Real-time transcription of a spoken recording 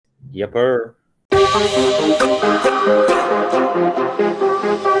Yepper.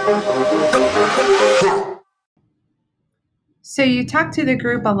 So you talked to the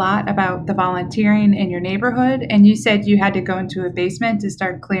group a lot about the volunteering in your neighborhood, and you said you had to go into a basement to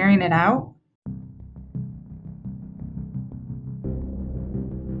start clearing it out.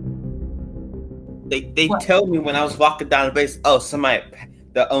 They tell me when I was walking down the basement, oh, somebody,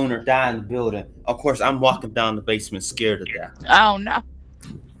 the owner died in the building. Of course, I'm walking down the basement scared to death. Oh, no.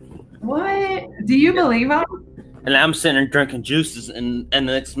 What? Do you believe them? And I'm sitting there drinking juices, and the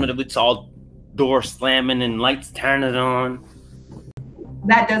next minute it's all doors slamming and lights turning on.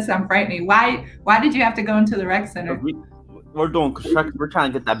 That does sound frightening. Why did you have to go into the rec center? We're doing construction. We're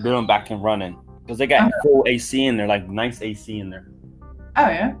trying to get that building back and running because they got full AC in there, like nice AC in there. Oh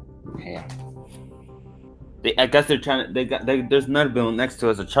yeah. Yeah. I guess they're trying to. There's another building next to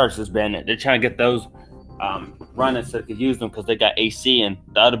us, a church that's been it. They're trying to get those running so they could use them because they got AC, and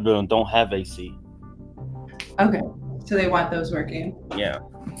the other building don't have AC. Okay, so they want those working. Yeah.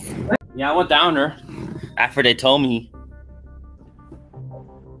 Yeah, I went down there after they told me.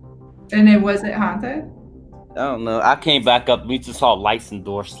 And it wasn't haunted? I don't know. I came back up. We just saw lights and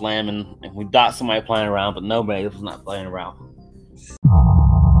doors slamming, and we thought somebody playing around, but nobody was not playing around.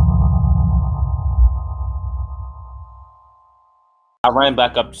 I ran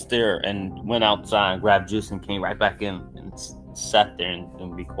back up the stair and went outside and grabbed juice and came right back in and sat there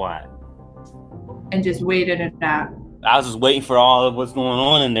and be quiet. And just waited it out. I was just waiting for all of what's going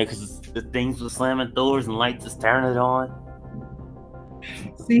on in there because the things were slamming doors and lights just turning it on.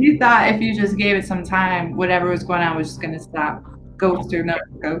 So you thought if you just gave it some time, whatever was going on was just going to stop. Ghost or no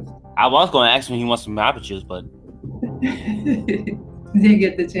ghost. I was going to ask him if he wants some apple juice, but didn't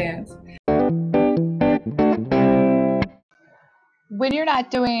get the chance. When you're not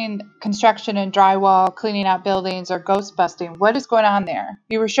doing construction and drywall, cleaning out buildings, or ghost busting, what is going on there?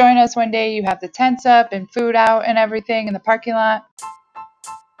 You were showing us one day you have the tents up and food out and everything in the parking lot.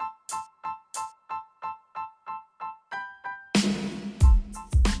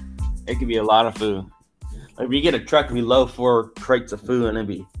 it could be a lot of food. Like if you get a truck and we load 4 crates of food, and it'd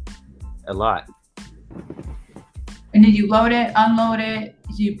be a lot. And then you load it, unload it,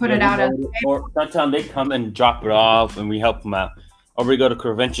 you put it out. Or sometimes they come and drop it off, and we help them out. Or we go to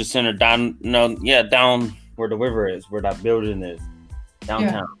Convention Center down where the river is, where that building is,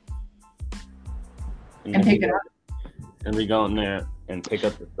 downtown. Yeah. And pick it up. And we go in there and pick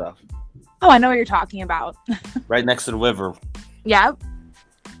up the stuff. Oh, I know what you're talking about. Right next to the river. Yep.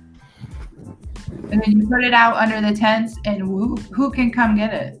 And then you put it out under the tents, and who can come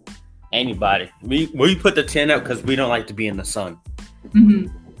get it? Anybody. We put the tent up because we don't like to be in the sun. Mm-hmm.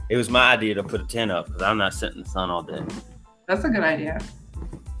 It was my idea to put a tent up because I'm not sitting in the sun all day. That's a good idea.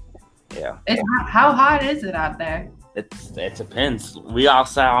 Yeah. How hot is it out there? It depends. We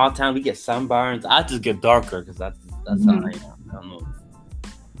outside all the time. We get sunburns. I just get darker because that's how I am. I don't know.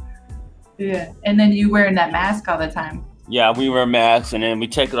 Yeah. And then you wearing that mask all the time. Yeah, we wear masks, and then we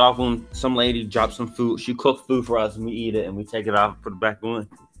take it off when some lady drops some food. She cooks food for us, and we eat it, and we take it off and put it back on.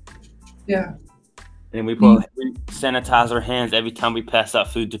 Yeah. And we sanitize our hands every time we pass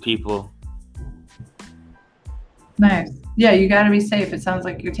out food to people. Nice. Yeah, you got to be safe. It sounds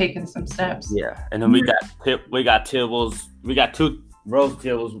like you're taking some steps. Yeah, and then we got tables. We got 2 rows of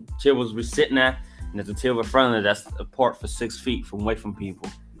tables. Tables we're sitting at, and there's a table in front of it that's apart for 6 feet from away from people.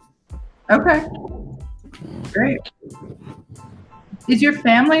 Okay. Great. Is your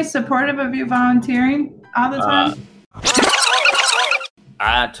family supportive of you volunteering all the time?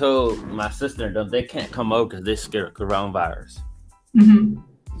 I told my sister that they can't come over because they're scared of coronavirus. Mm-hmm.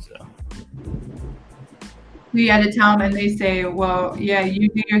 So we had to tell them, and they say, well, yeah, you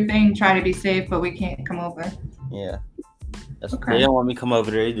do your thing, try to be safe, but we can't come over. Yeah. Okay. They don't want me to come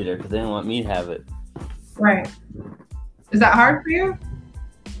over there either because they don't want me to have it. Right. Is that hard for you?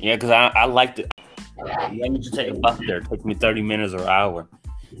 Yeah, because I like to. I need to take a bus there. It takes me 30 minutes or an hour.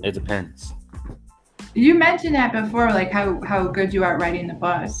 It depends. You mentioned that before, like how good you are at riding the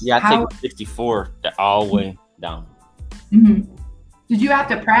bus. Yeah, I take 64 all the way down. Mm-hmm. Did you have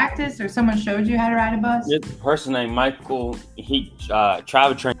to practice, or someone showed you how to ride a bus? There's a person named Michael. He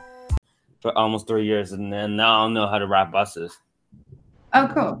travel trained for almost 3 years, and then now I don't know how to ride buses. Oh,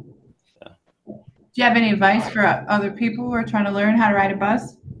 cool. Yeah. Do you have any advice for other people who are trying to learn how to ride a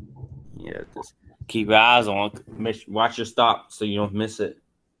bus? Yeah, just keep your eyes on. Watch your stop so you don't miss it.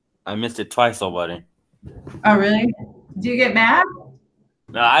 I missed it twice already. Oh, really? Do you get mad?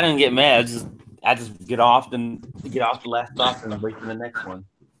 No, I didn't get mad. I just get off the last stop and wait for the next one.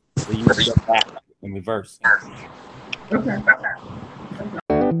 So you must go back in reverse. Okay.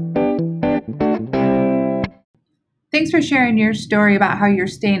 thanks for sharing your story about how you're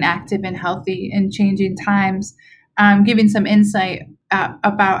staying active and healthy in changing times, giving some insight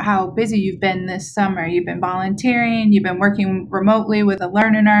about how busy you've been this summer. You've been volunteering, you've been working remotely with a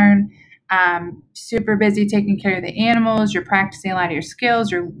Learn and Earn, super busy taking care of the animals, you're practicing a lot of your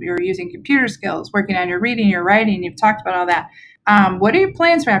skills, you're using computer skills, working on your reading, your writing. You've talked about all that. What are your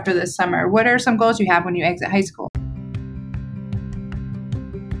plans for after this summer? What are some goals you have when you exit high school?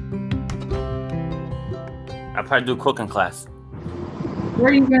 I'll probably do cooking class.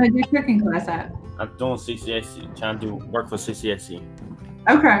 Where are you going to do cooking class at? I'm doing CCSC, trying to work for CCSC.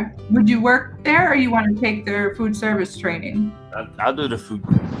 Okay. Would you work there, or you want to take their food service training? I'll do the food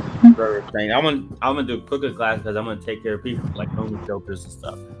service thing. I'm gonna do cooking class because I'm gonna take care of people like homeless shelters and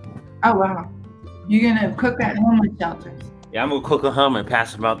stuff. Oh wow. You're gonna cook at homeless shelters? Yeah, I'm gonna cook a hum and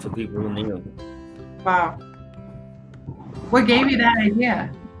pass them out to people who need them. Wow. What gave you that idea?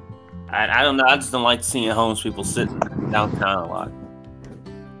 I don't know. I just don't like seeing homeless people sitting downtown a lot.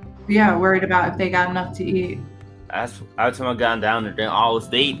 Yeah, worried about if they got enough to eat. Every time I got down there, they always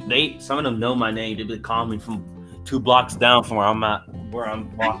they some of them know my name. They would call me from 2 blocks down from where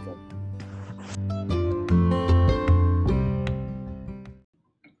I'm walking.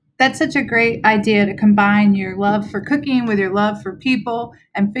 That's such a great idea to combine your love for cooking with your love for people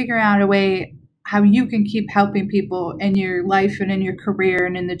and figure out a way how you can keep helping people in your life and in your career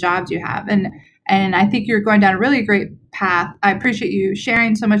and in the jobs you have. And I think you're going down a really great path. I appreciate you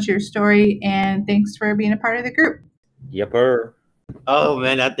sharing so much of your story, and thanks for being a part of the group. Yepper. Oh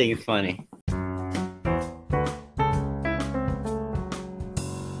man, that thing is funny.